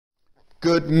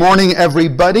Good morning,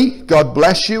 everybody. God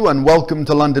bless you and welcome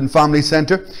to London Family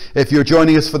Centre. If you're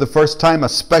joining us for the first time, a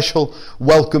special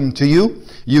welcome to you.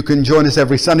 You can join us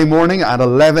every Sunday morning at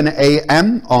 11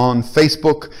 a.m. on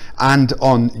Facebook and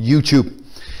on YouTube.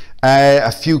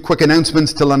 A few quick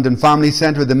announcements to London Family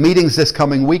Centre. The meetings this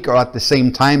coming week are at the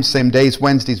same time, same days,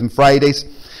 Wednesdays and Fridays.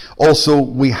 Also,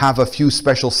 we have a few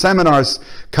special seminars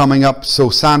coming up,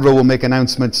 so Sandra will make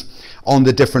announcements on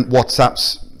the different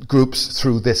WhatsApps groups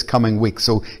through this coming week,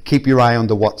 so keep your eye on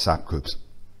the WhatsApp groups.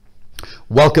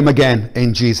 Welcome again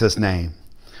in Jesus' name.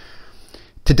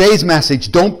 Today's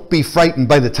message, don't be frightened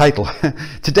by the title.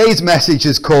 Today's message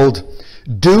is called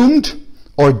Doomed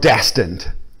or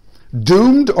Destined.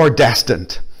 Doomed or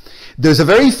Destined. There's a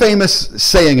very famous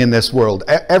saying in this world.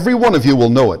 Every one of you will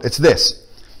know it. It's this: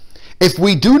 if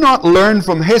we do not learn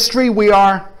from history, we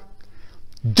are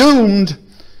doomed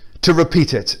to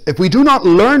repeat it. If we do not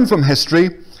learn from history,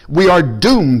 we are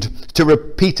doomed to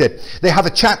repeat it. They have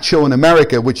a chat show in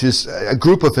America, which is a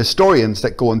group of historians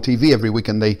that go on TV every week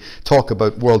and they talk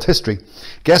about world history.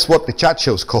 Guess what the chat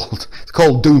show's called? It's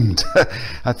called Doomed.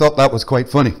 I thought that was quite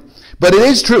funny. But it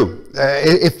is true.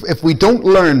 If we don't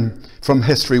learn from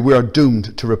history, we are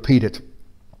doomed to repeat it.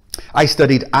 I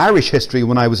studied Irish history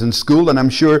when I was in school, and I'm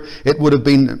sure it would have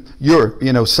been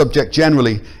your subject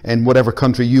generally in whatever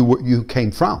country you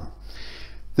came from.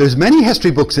 There's many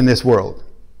history books in this world,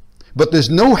 but there's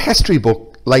no history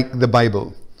book like the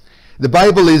Bible. The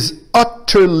Bible is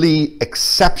utterly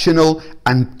exceptional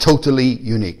and totally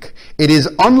unique. It is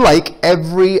unlike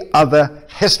every other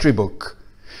history book.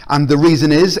 And the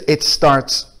reason is it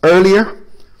starts earlier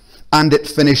and it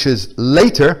finishes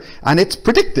later, and it's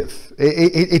predictive.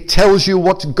 It tells you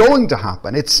what's going to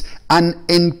happen. It's an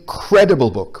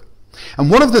incredible book.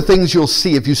 And one of the things you'll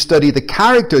see if you study the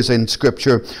characters in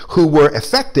Scripture who were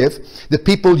effective, the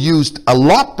people used a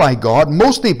lot by God,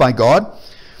 mostly by God,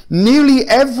 nearly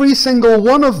every single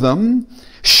one of them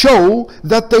show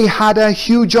that they had a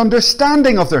huge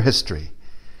understanding of their history.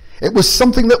 It was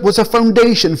something that was a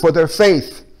foundation for their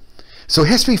faith. So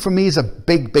history for me is a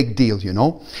big, big deal, you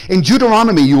know. In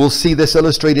Deuteronomy, you will see this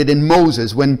illustrated in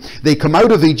Moses when they come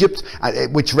out of Egypt,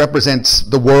 which represents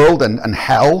the world and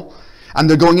hell. And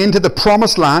they're going into the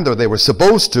promised land, or they were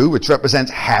supposed to, which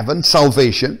represents heaven,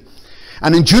 salvation.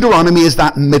 And in Deuteronomy is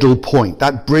that middle point,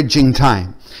 that bridging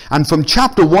time. And from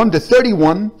chapter 1 to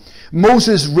 31,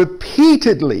 Moses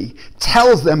repeatedly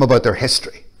tells them about their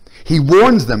history. He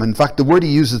warns them. In fact, the word he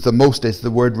uses the most is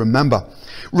the word remember.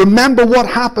 Remember what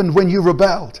happened when you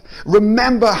rebelled.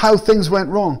 Remember how things went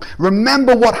wrong.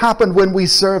 Remember what happened when we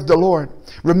served the Lord.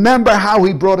 Remember how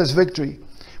he brought us victory.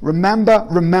 Remember,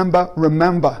 remember,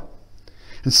 remember.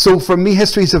 And so for me,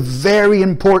 history is a very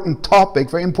important topic,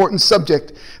 very important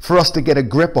subject for us to get a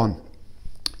grip on.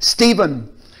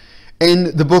 Stephen,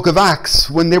 in the book of Acts,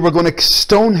 when they were going to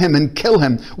stone him and kill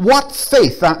him, what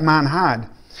faith that man had.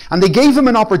 And they gave him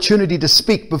an opportunity to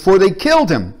speak before they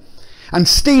killed him. And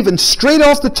Stephen, straight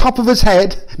off the top of his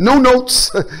head, no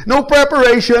notes, no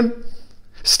preparation,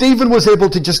 Stephen was able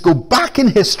to just go back in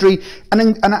history,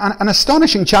 and an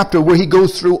astonishing chapter where he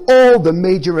goes through all the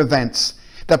major events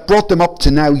that brought them up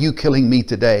to now, you killing me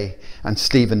today, and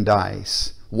Stephen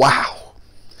dies. Wow.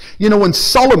 You know, when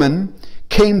Solomon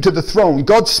came to the throne,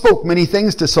 God spoke many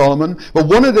things to Solomon, but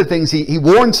one of the things he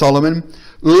warned Solomon,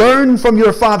 learn from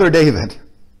your father David.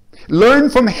 Learn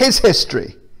from his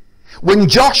history. When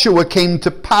Joshua came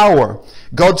to power,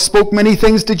 God spoke many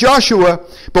things to Joshua,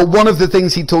 but one of the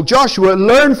things he told Joshua,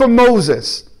 learn from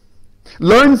Moses.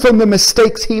 Learn from the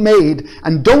mistakes he made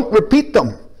and don't repeat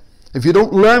them. If you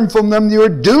don't learn from them, you're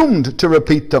doomed to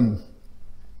repeat them.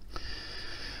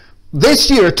 This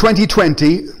year,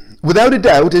 2020, without a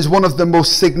doubt, is one of the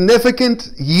most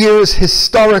significant years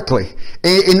historically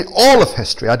in all of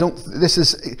history. This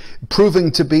is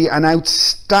proving to be an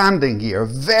outstanding year, a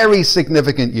very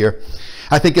significant year.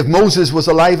 I think if Moses was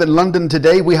alive in London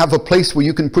today, we have a place where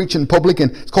you can preach in public,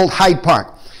 and it's called Hyde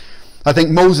Park. I think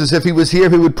Moses, if he was here,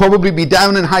 he would probably be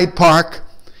down in Hyde Park,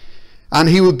 and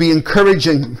he would be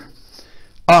encouraging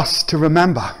us to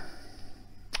remember.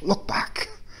 Look back.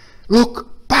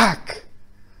 Look back.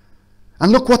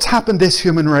 And look what's happened to this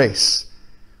human race.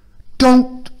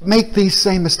 Don't make these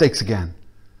same mistakes again.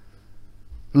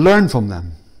 Learn from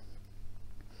them.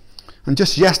 And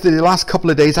just yesterday, the last couple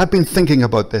of days, I've been thinking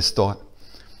about this thought.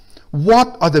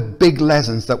 What are the big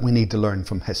lessons that we need to learn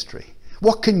from history?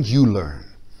 What can you learn?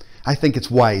 I think it's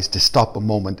wise to stop a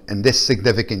moment in this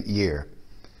significant year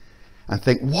and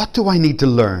think, what do I need to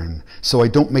learn so I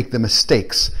don't make the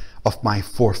mistakes of my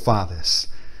forefathers,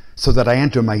 so that I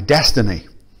enter my destiny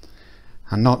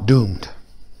and not doomed?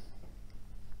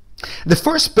 The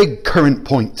first big current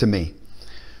point to me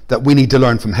that we need to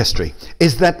learn from history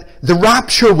is that the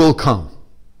rapture will come.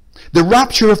 The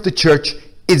rapture of the church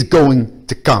is going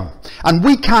to come. And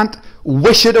we can't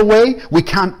wish it away. We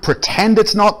can't pretend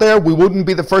it's not there. We wouldn't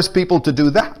be the first people to do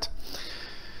that.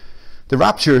 The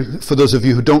rapture, for those of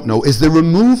you who don't know, is the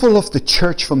removal of the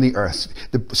church from the earth.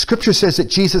 The scripture says that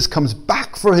Jesus comes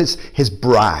back for his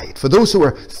bride, for those who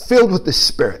are filled with the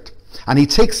Spirit. And he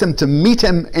takes them to meet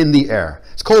him in the air.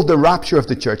 It's called the rapture of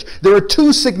the church. There are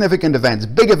two significant events,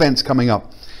 big events coming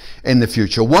up in the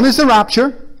future. One is the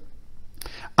rapture,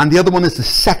 and the other one is the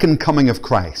second coming of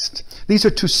Christ. These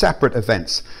are two separate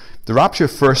events. The rapture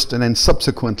first, and then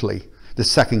subsequently the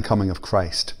second coming of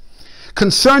Christ.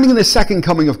 Concerning the second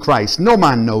coming of Christ, no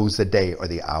man knows the day or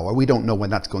the hour. We don't know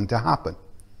when that's going to happen.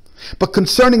 But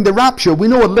concerning the rapture, we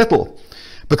know a little.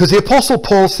 Because the Apostle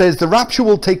Paul says the rapture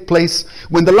will take place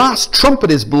when the last trumpet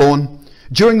is blown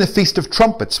during the Feast of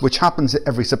Trumpets, which happens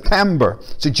every September.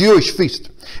 It's a Jewish feast.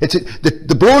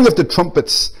 The blowing of the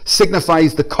trumpets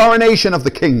signifies the coronation of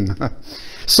the king.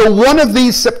 So one of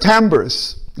these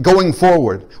Septembers going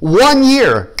forward, 1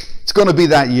 year, it's going to be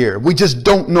that year. We just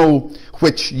don't know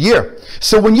which year.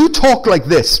 So when you talk like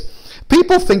this,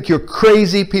 people think you're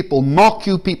crazy, people mock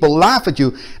you, people laugh at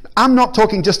you. I'm not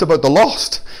talking just about the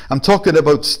lost. I'm talking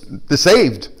about the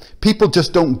saved. People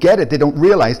just don't get it. They don't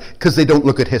realize because they don't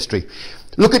look at history.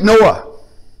 Look at Noah.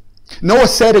 Noah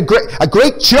said a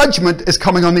great judgment is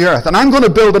coming on the earth, and I'm going to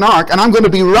build an ark, and I'm going to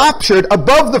be raptured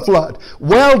above the flood.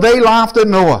 Well, they laughed at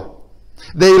Noah.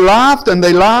 They laughed and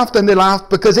they laughed and they laughed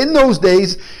because in those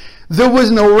days there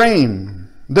was no rain.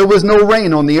 There was no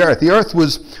rain on the earth. The earth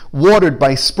was watered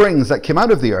by springs that came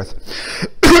out of the earth.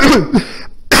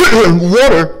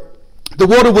 The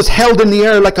water was held in the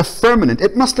air like a firmament.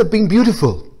 It must have been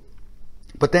beautiful.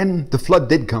 But then the flood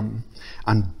did come,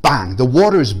 and bang, the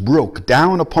waters broke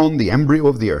down upon the embryo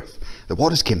of the earth. The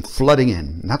waters came flooding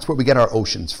in, and that's where we get our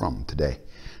oceans from today.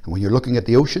 And when you're looking at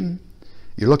the ocean,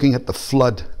 you're looking at the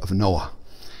flood of Noah.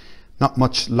 Not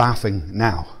much laughing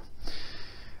now.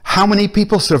 How many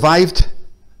people survived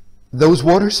those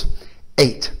waters?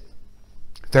 8.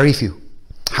 Very few.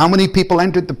 How many people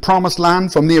entered the promised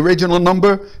land from the original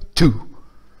number? 2.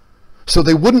 So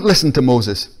they wouldn't listen to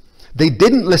Moses. They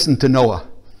didn't listen to Noah.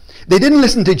 They didn't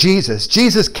listen to Jesus.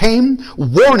 Jesus came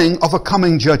warning of a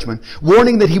coming judgment,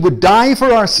 warning that he would die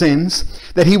for our sins,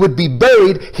 that he would be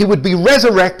buried, he would be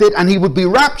resurrected, and he would be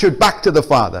raptured back to the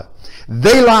Father.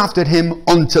 They laughed at him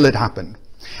until it happened.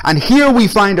 And here we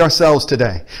find ourselves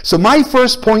today. So my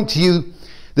first point to you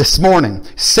this morning,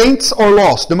 saints or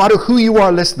lost, no matter who you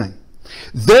are listening,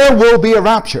 there will be a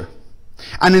rapture.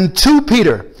 And in 2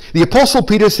 Peter, the Apostle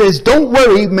Peter says, don't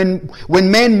worry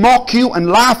when men mock you and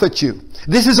laugh at you.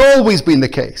 This has always been the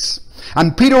case.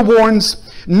 And Peter warns,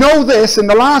 know this, in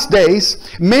the last days,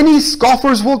 many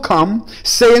scoffers will come,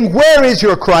 saying, where is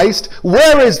your Christ?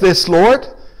 Where is this Lord?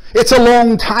 It's a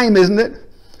long time, isn't it?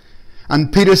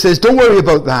 And Peter says, don't worry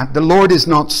about that. The Lord is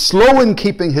not slow in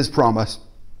keeping his promise,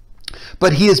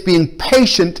 but he is being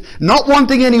patient, not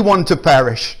wanting anyone to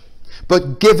perish,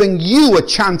 but giving you a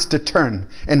chance to turn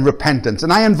in repentance.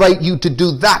 And I invite you to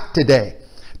do that today.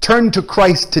 Turn to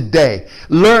Christ today.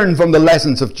 Learn from the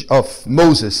lessons of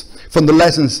Moses, from the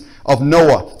lessons of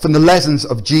Noah, from the lessons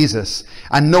of Jesus.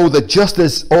 And know that just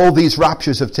as all these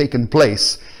raptures have taken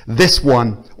place, this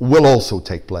one will also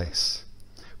take place.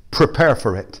 Prepare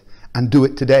for it and do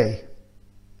it today.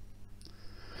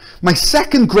 My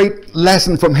second great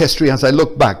lesson from history as I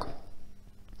look back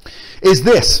is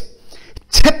this.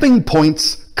 Tipping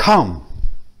points come.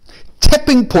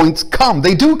 Tipping points come.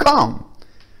 They do come.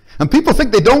 And people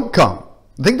think they don't come.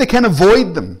 They think they can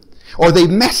avoid them. Or they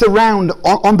mess around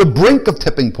on the brink of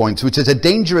tipping points, which is a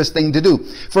dangerous thing to do.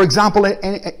 For example,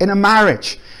 in a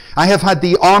marriage, I have had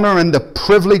the honor and the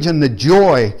privilege and the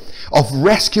joy of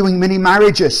rescuing many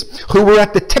marriages who were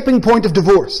at the tipping point of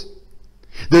divorce.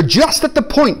 They're just at the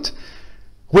point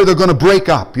where they're going to break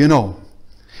up, you know.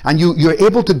 And you're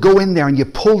able to go in there and you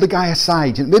pull the guy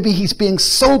aside. And maybe he's being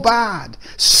so bad,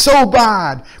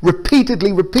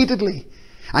 repeatedly.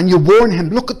 And you warn him,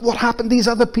 look at what happened to these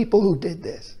other people who did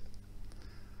this.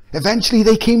 Eventually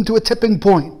they came to a tipping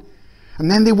point,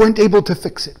 and then they weren't able to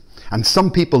fix it. And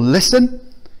some people listen,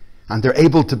 and they're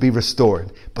able to be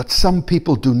restored. But some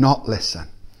people do not listen.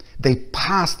 They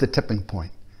pass the tipping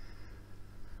point.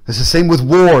 It's the same with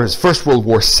wars. First World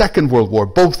War, Second World War,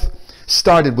 both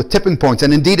started with tipping points.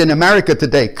 And indeed in America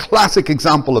today, classic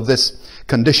example of this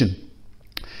condition.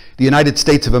 The United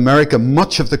States of America,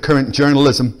 much of the current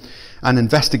journalism and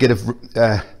investigative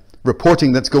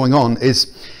reporting that's going on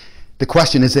the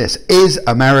question is this: is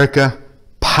America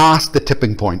past the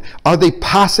tipping point? Are they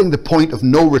passing the point of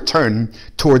no return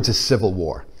towards a civil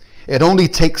war? It only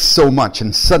takes so much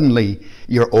and suddenly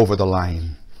you're over the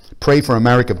line. Pray for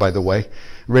America, by the way.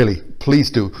 Really, please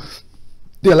do.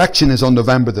 The election is on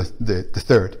November the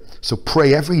 3rd. So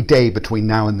pray every day between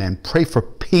now and then. Pray for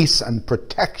peace and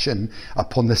protection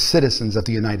upon the citizens of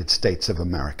the United States of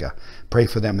America. Pray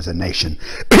for them as a nation.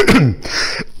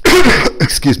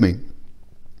 Excuse me.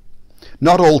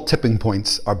 Not all tipping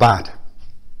points are bad.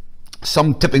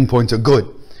 Some tipping points are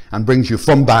good and brings you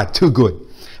from bad to good.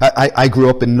 I grew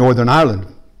up in Northern Ireland,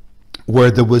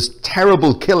 where there was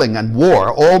terrible killing and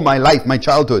war all my life, my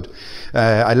childhood.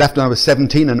 I left when I was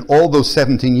 17, and all those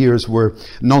 17 years were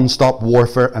non-stop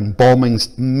warfare and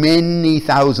bombings. Many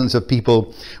thousands of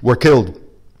people were killed.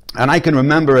 And I can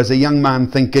remember as a young man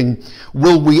thinking,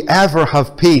 will we ever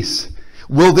have peace?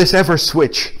 Will this ever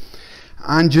switch?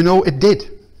 And you know, it did.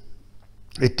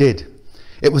 It did.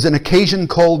 It was an occasion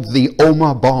called the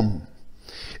Omagh bomb.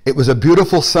 It was a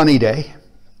beautiful sunny day.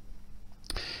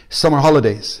 Summer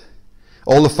holidays.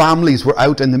 All the families were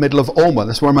out in the middle of Omagh.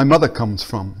 That's where my mother comes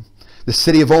from. The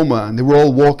city of Omagh. And they were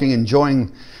all walking,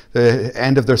 enjoying the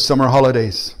end of their summer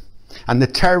holidays. And the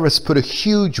terrorists put a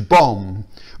huge bomb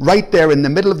right there in the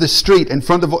middle of the street in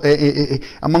front of,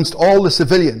 amongst all the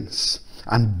civilians.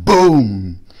 And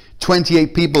boom!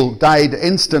 28 people died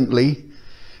instantly.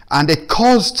 And it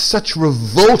caused such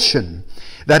revulsion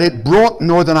that it brought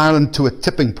Northern Ireland to a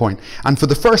tipping point. And for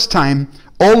the first time,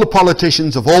 all the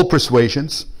politicians of all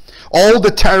persuasions, all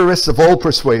the terrorists of all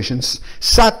persuasions,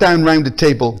 sat down round a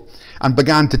table and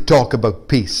began to talk about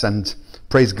peace. And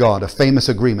praise God, a famous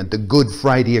agreement, the Good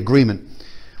Friday Agreement,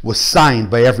 was signed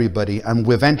by everybody. And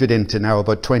we've entered into now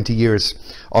about 20 years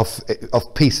of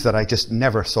peace that I just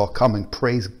never saw coming.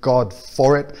 Praise God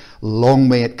for it. Long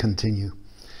may it continue.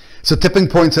 So tipping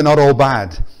points are not all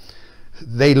bad.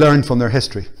 They learned from their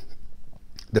history.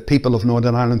 The people of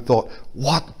Northern Ireland thought,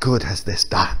 what good has this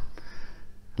done?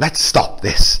 Let's stop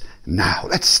this now.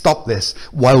 Let's stop this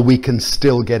while we can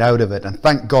still get out of it. And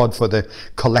thank God for the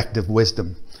collective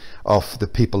wisdom of the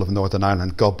people of Northern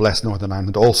Ireland. God bless Northern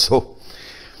Ireland also.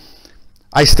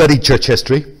 I studied church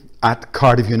history at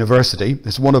Cardiff University.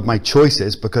 It's one of my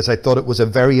choices because I thought it was a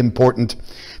very important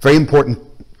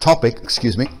topic,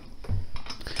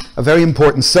 a very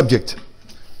important subject.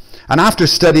 And after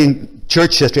studying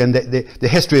church history and the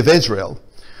history of Israel,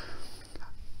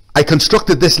 I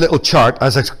constructed this little chart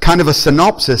as a kind of a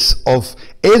synopsis of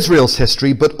Israel's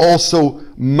history, but also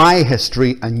my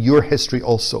history and your history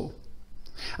also.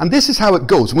 And this is how it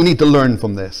goes. We need to learn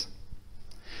from this.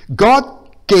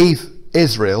 God gave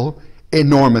Israel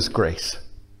enormous grace.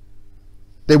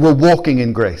 They were walking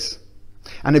in grace.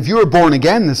 And if you were born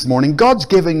again this morning, God's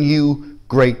giving you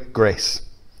great grace.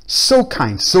 So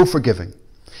kind, so forgiving.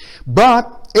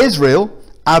 But Israel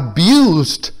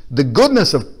abused the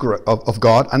goodness of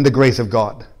God and the grace of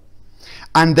God.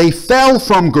 And they fell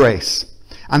from grace.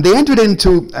 And they entered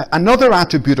into another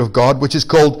attribute of God, which is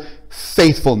called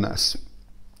faithfulness.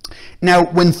 Now,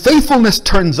 when faithfulness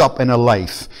turns up in a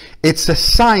life, it's a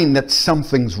sign that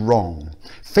something's wrong.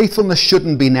 Faithfulness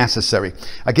shouldn't be necessary.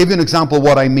 I'll give you an example of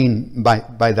what I mean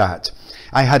by that.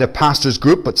 I had a pastors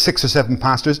group, but 6 or 7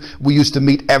 pastors. We used to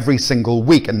meet every single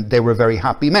week, and they were very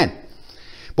happy men.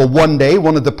 But one day,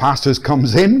 one of the pastors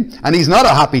comes in, and he's not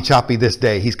a happy chappy this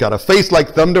day. He's got a face like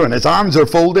thunder, and his arms are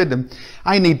folded, and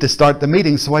I need to start the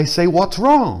meeting, so I say, what's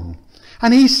wrong?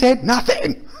 And he said,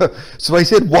 nothing. So I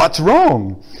said, what's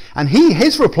wrong? And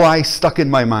his reply stuck in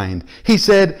my mind. He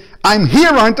said, I'm here,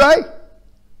 aren't I?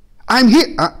 I'm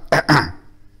here.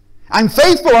 I'm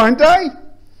faithful, aren't I?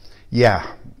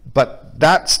 Yeah, but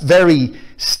that very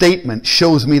statement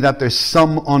shows me that there's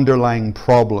some underlying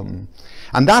problem.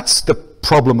 And that's the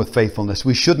problem with faithfulness.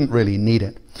 We shouldn't really need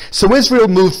it. So Israel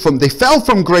they fell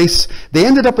from grace, they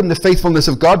ended up in the faithfulness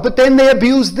of God, but then they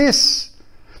abused this.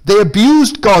 They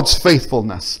abused God's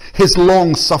faithfulness, his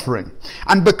long suffering.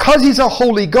 And because he's a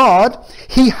holy God,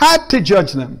 he had to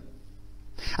judge them.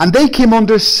 And they came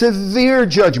under severe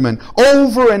judgment.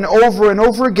 Over and over and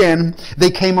over again,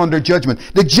 they came under judgment.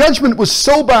 The judgment was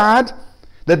so bad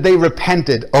that they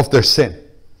repented of their sin.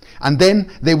 And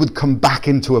then they would come back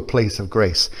into a place of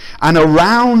grace. And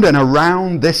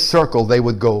around this circle they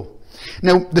would go.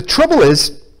 Now, the trouble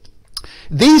is,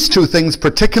 these two things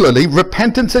particularly,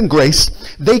 repentance and grace,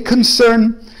 they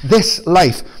concern this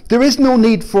life. There is no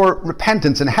need for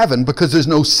repentance in heaven because there's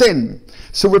no sin.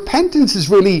 So repentance is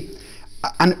really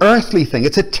an earthly thing.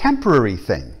 It's a temporary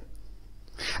thing.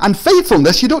 And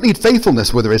faithfulness, you don't need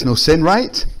faithfulness where there is no sin,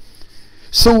 right?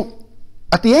 So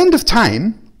at the end of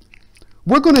time,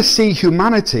 we're going to see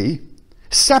humanity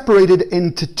separated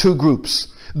into 2 groups.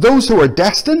 Those who are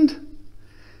destined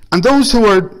and those who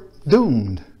are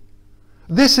doomed.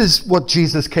 This is what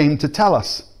Jesus came to tell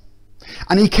us.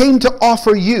 And he came to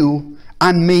offer you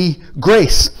and me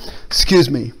grace. Excuse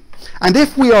me. And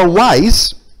if we are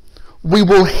wise, we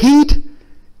will heed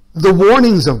the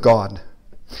warnings of God.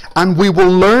 And we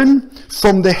will learn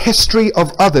from the history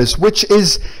of others, which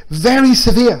is very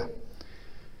severe.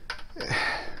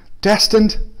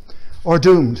 Destined or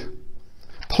doomed?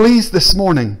 Please this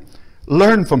morning,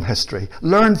 learn from history.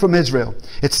 Learn from Israel.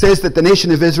 It says that the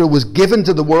nation of Israel was given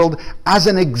to the world as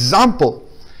an example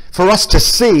for us to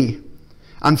see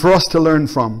and for us to learn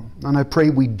from. And I pray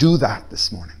we do that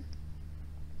this morning.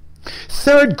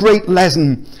 Third great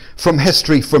lesson from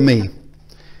history for me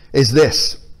is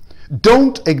this.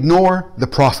 Don't ignore the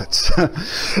prophets.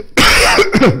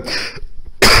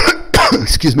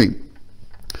 Excuse me.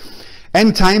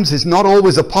 End times is not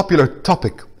always a popular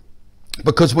topic,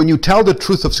 because when you tell the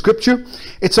truth of Scripture,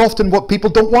 it's often what people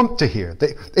don't want to hear.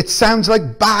 It sounds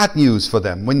like bad news for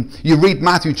them. When you read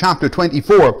Matthew chapter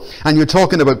 24 and you're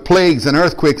talking about plagues and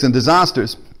earthquakes and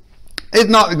disasters, it's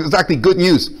not exactly good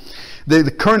news.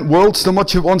 The current world so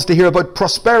much wants to hear about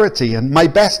prosperity and my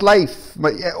best life,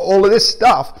 all of this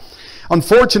stuff.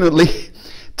 Unfortunately,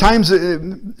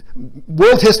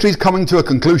 world history is coming to a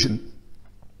conclusion.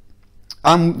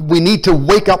 And we need to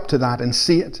wake up to that and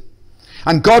see it.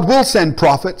 And God will send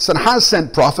prophets and has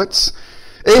sent prophets.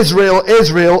 Israel,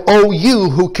 Israel, oh you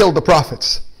who killed the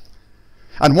prophets.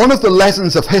 And one of the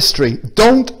lessons of history,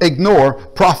 don't ignore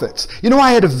prophets. You know,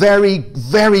 I had a very,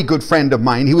 very good friend of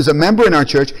mine. He was a member in our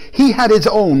church. He had his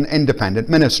own independent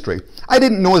ministry. I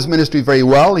didn't know his ministry very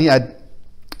well. He had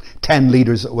 10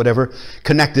 leaders or whatever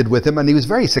connected with him, and he was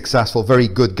very successful, very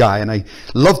good guy, and I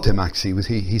loved him actually.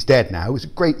 He's dead now. He was a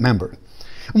great member.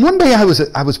 And one day I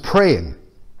was praying,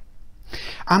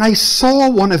 and I saw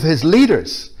one of his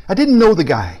leaders. I didn't know the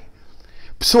guy.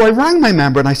 So I rang my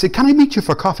member and I said, can I meet you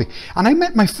for coffee? And I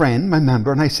met my friend, my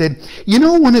member, and I said, you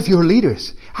know, one of your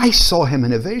leaders, I saw him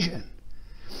in a vision.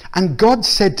 And God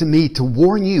said to me to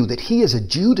warn you that he is a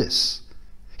Judas.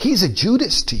 He's a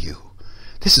Judas to you.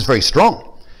 This is very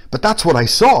strong. But that's what I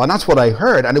saw and that's what I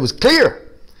heard, and it was clear.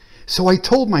 So I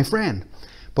told my friend,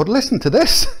 but listen to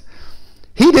this.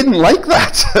 He didn't like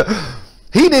that.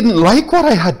 He didn't like what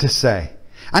I had to say.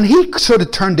 And he sort of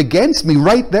turned against me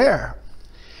right there.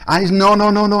 And he's,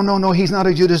 no, he's not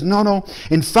a Judas. No.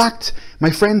 In fact, my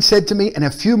friend said to me, in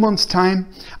a few months' time,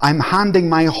 I'm handing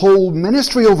my whole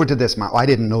ministry over to this man. Oh, I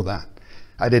didn't know that.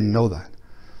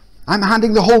 I'm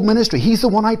handing the whole ministry. He's the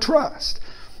one I trust.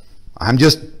 I'm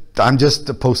just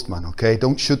a postman, okay?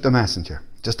 Don't shoot the messenger.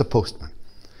 Just a postman.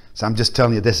 So I'm just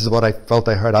telling you, this is what I felt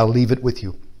I heard. I'll leave it with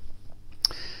you.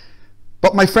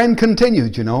 But my friend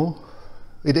continued, you know.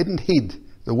 He didn't heed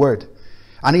the word.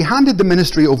 And he handed the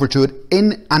ministry over to it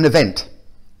in an event.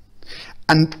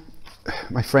 And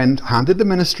my friend handed the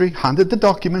ministry, handed the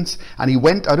documents, and he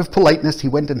went out of politeness, he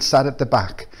went and sat at the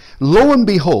back. Lo and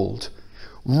behold,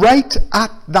 right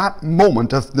at that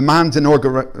moment of the man's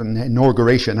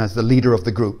inauguration as the leader of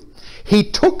the group, he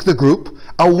took the group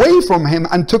away from him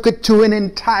and took it to an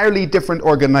entirely different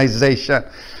organization.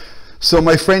 So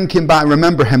my friend came back, I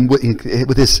remember him with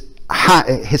his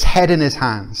head in his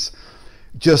hands,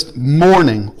 just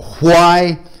mourning,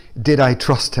 why did I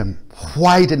trust him?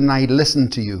 Why didn't I listen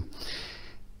to you?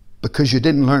 Because you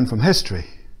didn't learn from history.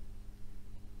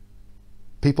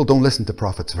 People don't listen to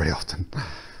prophets very often.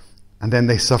 And then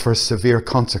they suffer severe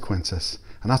consequences.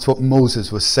 And that's what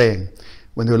Moses was saying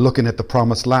when they were looking at the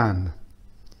promised land.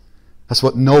 That's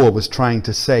what Noah was trying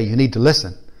to say. You need to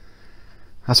listen.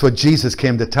 That's what Jesus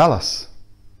came to tell us.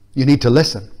 You need to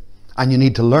listen. And you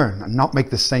need to learn and not make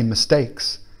the same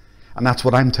mistakes. And that's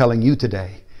what I'm telling you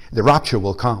today. The rapture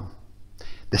will come.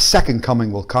 The second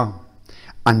coming will come.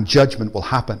 And judgment will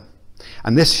happen.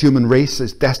 And this human race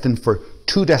is destined for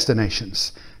two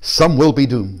destinations. Some will be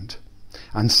doomed.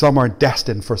 And some are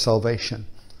destined for salvation.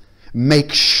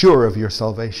 Make sure of your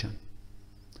salvation.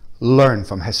 Learn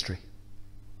from history.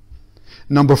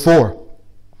 Number 4.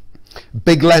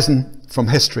 Big lesson from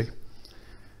history.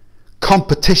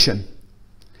 Competition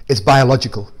is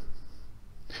biological.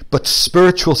 But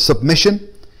spiritual submission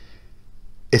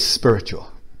is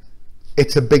spiritual.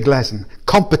 It's a big lesson.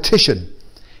 Competition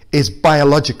is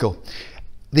biological.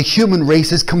 The human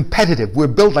race is competitive. We're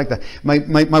built like that.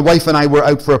 My wife and I were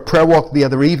out for a prayer walk the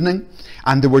other evening,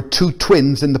 and there were two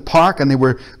twins in the park, and they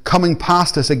were coming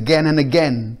past us again and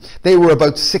again. They were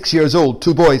about 6 years old,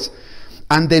 two boys,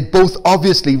 and they both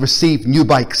obviously received new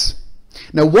bikes.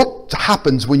 Now, what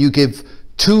happens when you give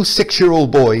two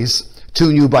 6-year-old boys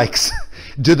two new bikes?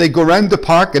 Do they go around the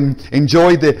park and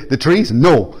enjoy the trees?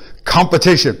 No.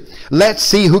 Competition. Let's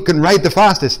see who can ride the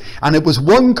fastest. And it was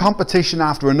one competition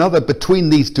after another between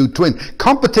these two twins.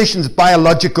 Competition's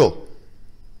biological.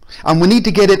 And we need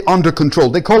to get it under control.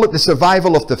 They call it the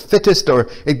survival of the fittest, or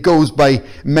it goes by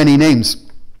many names.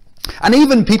 And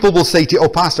even people will say to you, oh,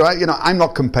 Pastor, I'm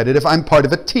not competitive. I'm part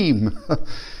of a team.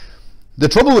 The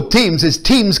trouble with teams is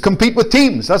teams compete with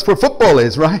teams. That's where football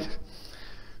is, right?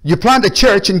 You plant a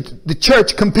church and the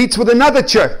church competes with another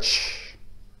church.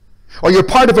 Or you're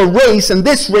part of a race and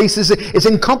this race is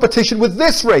in competition with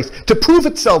this race to prove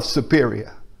itself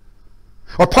superior.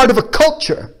 Or part of a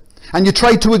culture and you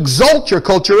try to exalt your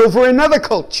culture over another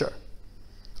culture.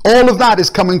 All of that is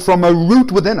coming from a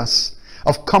root within us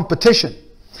of competition.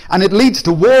 And it leads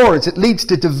to wars, it leads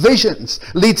to divisions,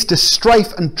 leads to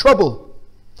strife and trouble.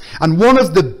 And one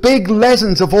of the big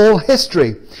lessons of all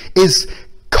history is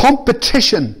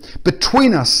competition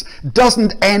between us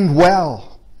doesn't end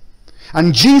well.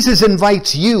 And Jesus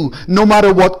invites you, no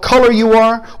matter what color you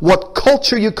are, what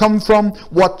culture you come from,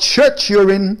 what church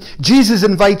you're in, Jesus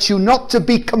invites you not to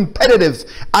be competitive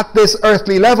at this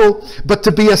earthly level, but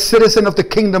to be a citizen of the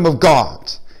kingdom of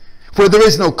God, where there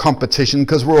is no competition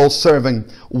because we're all serving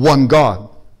one God.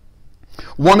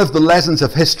 One of the lessons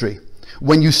of history,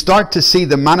 when you start to see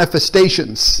the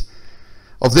manifestations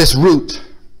of this root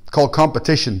called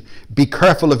competition, be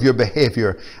careful of your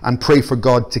behavior and pray for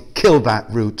God to kill that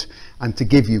root and to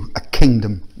give you a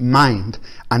kingdom mind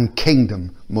and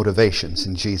kingdom motivations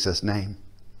in Jesus' name.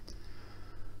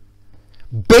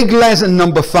 Big lesson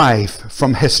number 5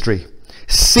 from history.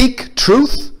 Seek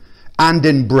truth and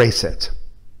embrace it.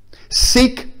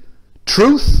 Seek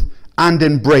truth and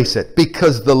embrace it,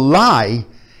 because the lie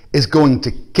is going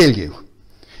to kill you.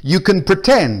 You can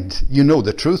pretend you know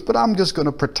the truth, but I'm just going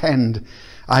to pretend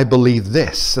I believe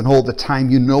this, and all the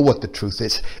time you know what the truth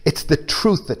is. It's the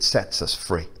truth that sets us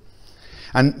free.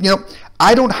 And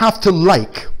I don't have to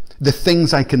like the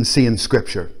things I can see in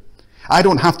Scripture. I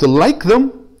don't have to like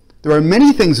them. There are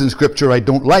many things in Scripture I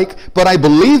don't like, but I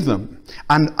believe them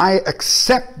and I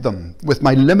accept them with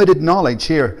my limited knowledge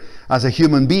here as a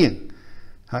human being.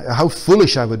 How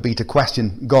foolish I would be to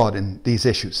question God in these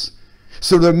issues.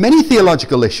 So there are many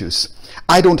theological issues.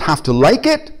 I don't have to like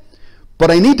it, but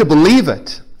I need to believe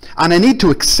it and I need to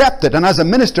accept it. And as a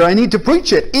minister, I need to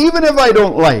preach it, even if I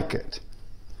don't like it.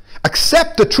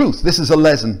 Accept the truth. This is a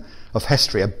lesson of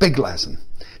history, a big lesson.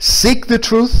 Seek the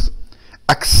truth,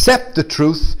 accept the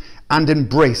truth, and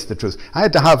embrace the truth. I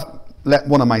had to let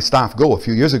one of my staff go a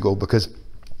few years ago because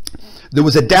there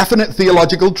was a definite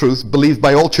theological truth believed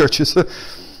by all churches,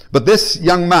 but this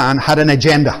young man had an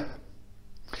agenda.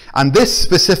 And this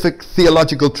specific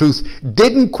theological truth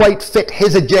didn't quite fit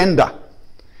his agenda.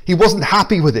 He wasn't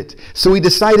happy with it. So he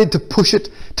decided to push it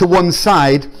to one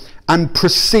side and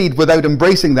proceed without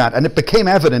embracing that. And it became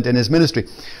evident in his ministry.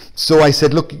 So I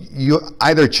said, look, you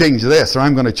either change this or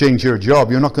I'm going to change your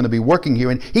job. You're not going to be working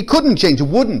here. And he couldn't change it,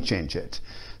 wouldn't change it.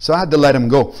 So I had to let him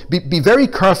go. Be very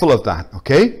careful of that,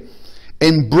 okay?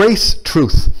 Embrace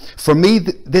truth. For me,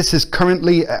 this is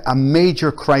currently a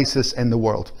major crisis in the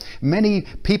world. Many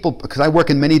people, because I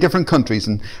work in many different countries,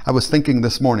 and I was thinking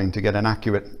this morning to get an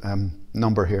accurate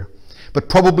number here, but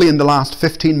probably in the last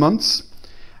 15 months,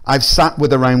 I've sat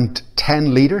with around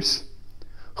 10 leaders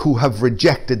who have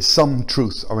rejected some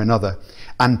truth or another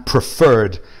and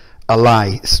preferred a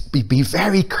lie. Be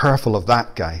very careful of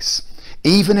that, guys.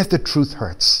 Even if the truth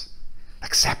hurts,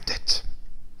 accept it.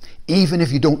 Even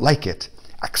if you don't like it,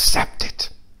 accept it.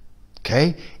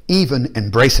 Okay? Even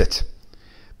embrace it.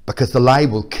 Because the lie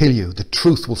will kill you. The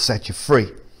truth will set you free.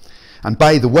 And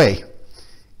by the way,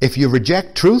 if you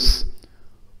reject truth,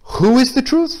 who is the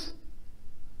truth?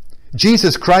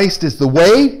 Jesus Christ is the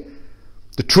way,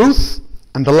 the truth,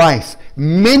 and the life.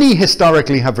 Many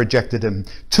historically have rejected him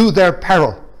to their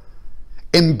peril.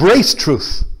 Embrace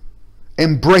truth.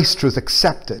 Embrace truth.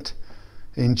 Accept it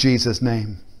in Jesus'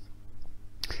 name.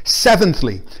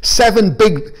 Seventhly, seventh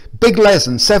big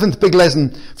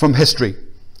lesson from history.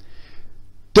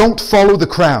 Don't follow the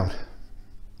crowd.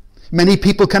 Many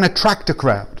people can attract a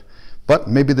crowd, but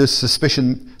maybe there's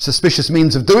suspicious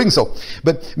means of doing so.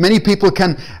 But many people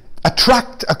can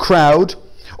attract a crowd,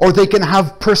 or they can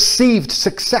have perceived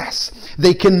success.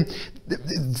 They can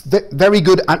very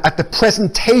good at the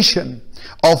presentation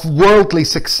of worldly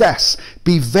success.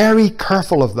 Be very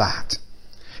careful of that.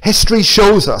 History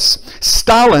shows us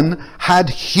Stalin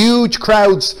had huge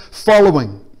crowds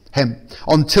following him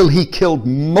until he killed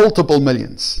multiple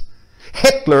millions.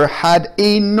 Hitler had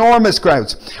enormous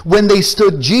crowds. When they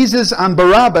stood Jesus and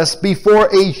Barabbas before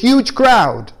a huge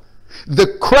crowd,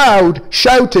 the crowd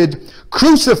shouted,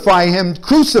 "Crucify him,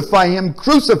 crucify him,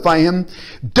 crucify him."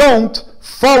 Don't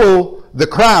follow the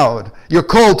crowd. You're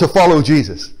called to follow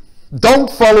Jesus. Don't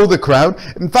follow the crowd.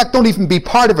 In fact, don't even be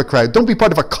part of a crowd. Don't be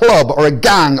part of a club or a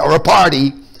gang or a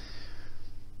party.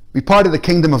 Be part of the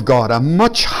kingdom of God. A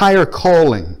much higher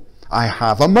calling I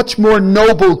have. A much more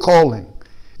noble calling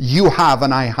you have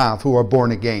and I have who are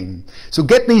born again. So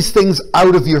get these things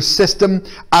out of your system,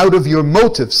 out of your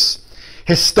motives.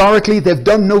 Historically, they've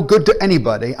done no good to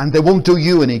anybody, and they won't do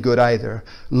you any good either.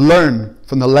 Learn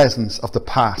from the lessons of the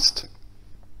past.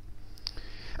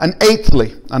 And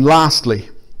eighthly and lastly,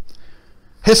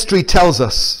 history tells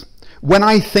us, when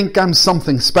I think I'm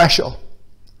something special,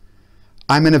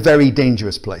 I'm in a very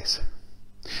dangerous place.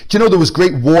 Do you know there was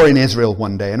great war in Israel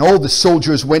one day, and all the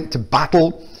soldiers went to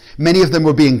battle. Many of them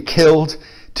were being killed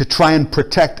to try and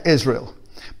protect Israel.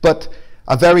 But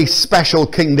a very special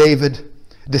King David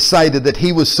decided that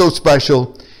he was so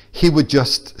special, he would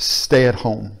just stay at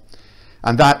home.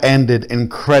 And that ended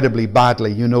incredibly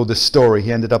badly. You know the story.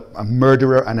 He ended up a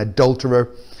murderer, an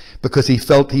adulterer, because he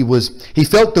felt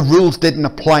the rules didn't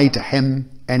apply to him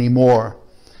anymore.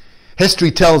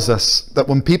 History tells us that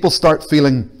when people start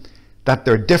feeling that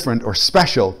they're different or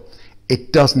special,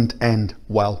 it doesn't end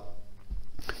well.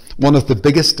 One of the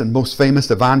biggest and most famous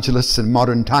evangelists in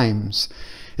modern times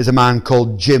is a man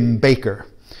called Jim Bakker.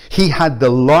 He had the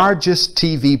largest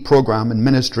TV program and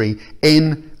ministry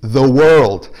in the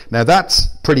world. Now that's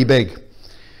pretty big.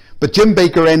 But Jim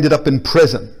Bakker ended up in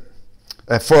prison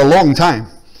for a long time.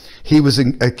 He was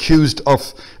accused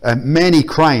of many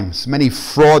crimes, many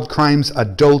fraud crimes,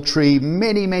 adultery,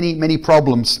 many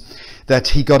problems that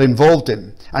he got involved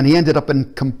in. And he ended up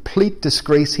in complete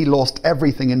disgrace. He lost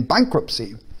everything in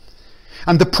bankruptcy.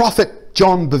 And the prophet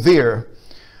John Bevere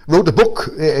wrote a book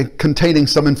containing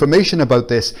some information about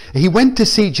this. He went to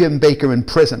see Jim Bakker in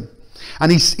prison.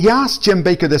 And he asked Jim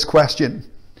Bakker this question: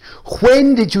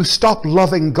 when did you stop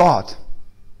loving God?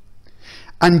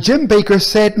 And Jim Bakker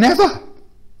said, never.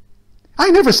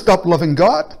 I never stopped loving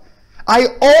God. I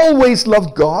always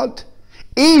loved God.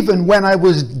 Even when I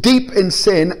was deep in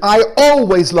sin, I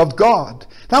always loved God.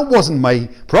 That wasn't my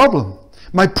problem.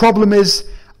 My problem is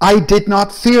I did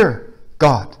not fear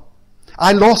God.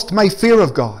 I lost my fear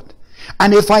of God.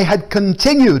 And if I had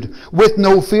continued with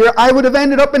no fear, I would have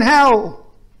ended up in hell.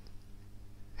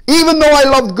 Even though I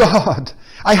loved God,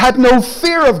 I had no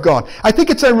fear of God. I think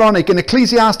it's ironic in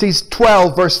Ecclesiastes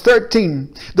 12 verse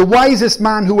 13, the wisest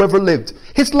man who ever lived,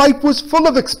 his life was full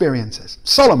of experiences,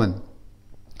 Solomon.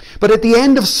 But at the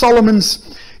end of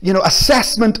Solomon's,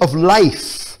 assessment of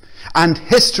life and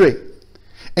history,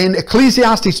 in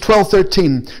Ecclesiastes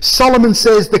 12:13, Solomon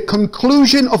says the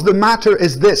conclusion of the matter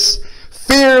is this: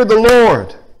 fear the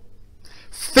Lord.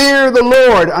 Fear the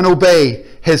Lord and obey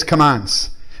his commands.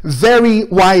 Very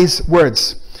wise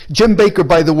words. Jim Bakker,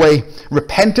 by the way,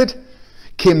 repented,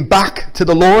 came back to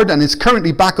the Lord, and is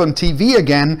currently back on TV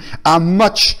again, a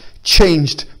much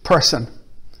changed person.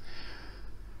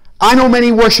 I know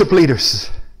many worship leaders.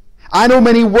 I know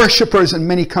many worshippers in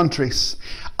many countries.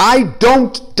 I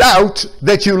don't doubt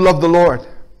that you love the Lord.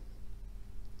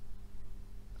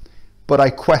 But I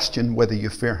question whether you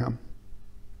fear him.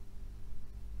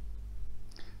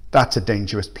 That's a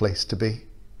dangerous place to be.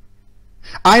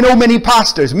 I know many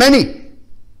pastors, many.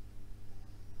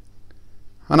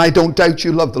 And I don't doubt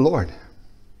you love the Lord.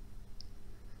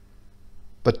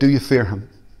 But do you fear him?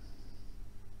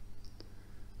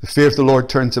 The fear of the Lord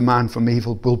turns a man from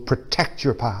evil, will protect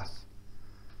your path.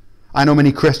 I know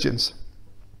many Christians,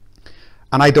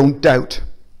 and I don't doubt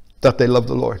that they love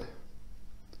the Lord.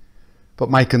 But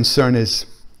my concern is,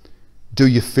 do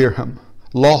you fear him?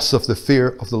 Loss of the fear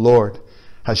of the Lord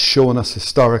has shown us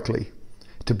historically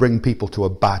to bring people to a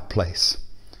bad place.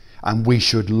 And we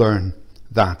should learn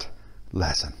that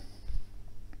lesson.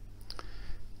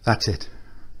 That's it.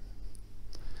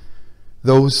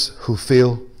 Those who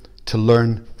fail to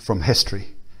learn from history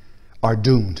are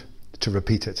doomed to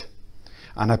repeat it.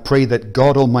 And I pray that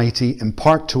God Almighty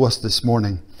impart to us this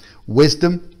morning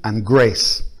wisdom and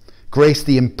grace. Grace,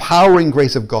 the empowering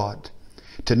grace of God,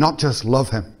 to not just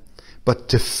love him, but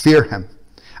to fear him,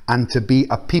 and to be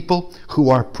a people who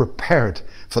are prepared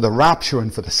for the rapture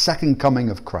and for the second coming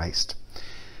of Christ.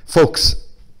 Folks,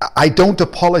 I don't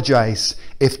apologize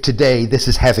if today this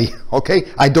is heavy,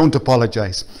 okay? I don't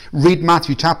apologize. Read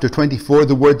Matthew chapter 24,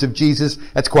 the words of Jesus,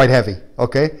 it's quite heavy,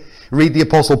 okay? Read the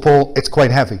Apostle Paul, it's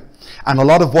quite heavy. And a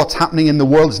lot of what's happening in the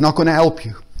world is not going to help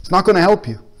you. It's not going to help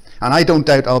you. And I don't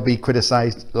doubt I'll be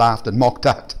criticized, laughed and mocked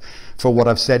at for what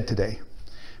I've said today.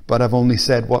 But I've only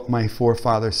said what my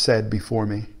forefathers said before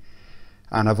me.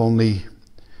 And I've only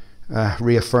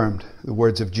reaffirmed the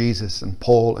words of Jesus and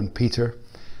Paul and Peter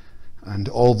and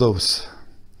all those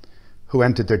who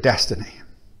entered their destiny.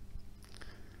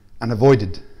 and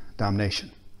avoided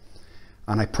damnation.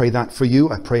 And I pray that for you.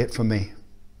 I pray it for me.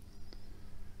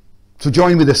 So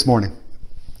join me this morning.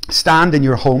 Stand in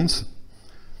your homes.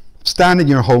 Stand in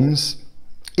your homes,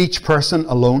 each person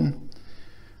alone,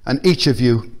 and each of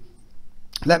you.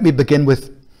 Let me begin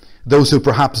with those who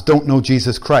perhaps don't know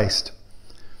Jesus Christ.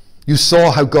 You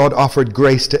saw how God offered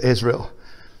grace to Israel.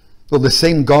 Well, the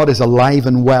same God is alive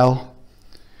and well.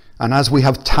 And as we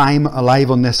have time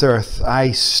alive on this earth,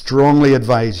 I strongly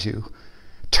advise you,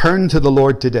 turn to the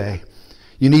Lord today.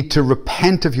 You need to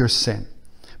repent of your sin,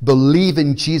 believe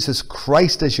in Jesus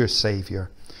Christ as your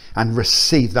Savior, and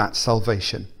receive that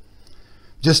salvation.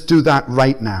 Just do that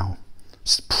right now.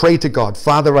 Pray to God,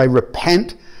 Father, I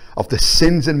repent of the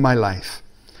sins in my life,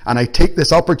 and I take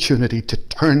this opportunity to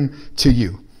turn to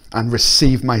you and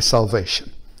receive my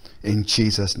salvation in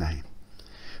Jesus' name.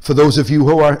 For those of you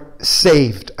who are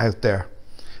saved out there,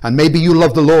 and maybe you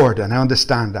love the Lord, and I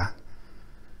understand that,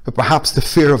 but perhaps the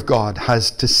fear of God has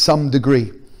to some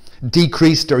degree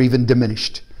decreased or even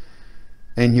diminished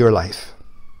in your life.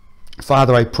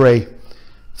 Father, I pray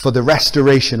for the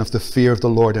restoration of the fear of the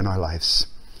Lord in our lives.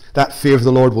 That fear of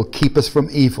the Lord will keep us from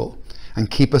evil and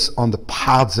keep us on the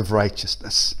paths of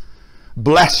righteousness.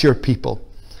 Bless your people.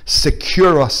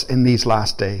 Secure us in these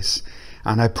last days.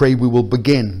 And I pray we will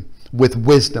begin with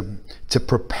wisdom to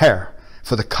prepare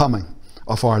for the coming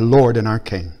of our Lord and our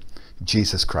King,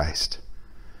 Jesus Christ.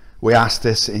 We ask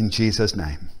this in Jesus'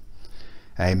 name.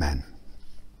 Amen.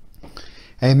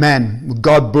 Amen.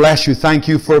 God bless you. Thank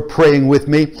you for praying with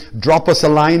me. Drop us a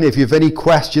line if you have any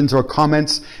questions or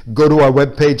comments. Go to our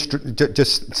webpage.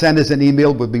 Just send us an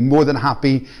email. We'll be more than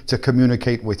happy to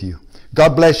communicate with you.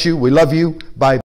 God bless you. We love you. Bye.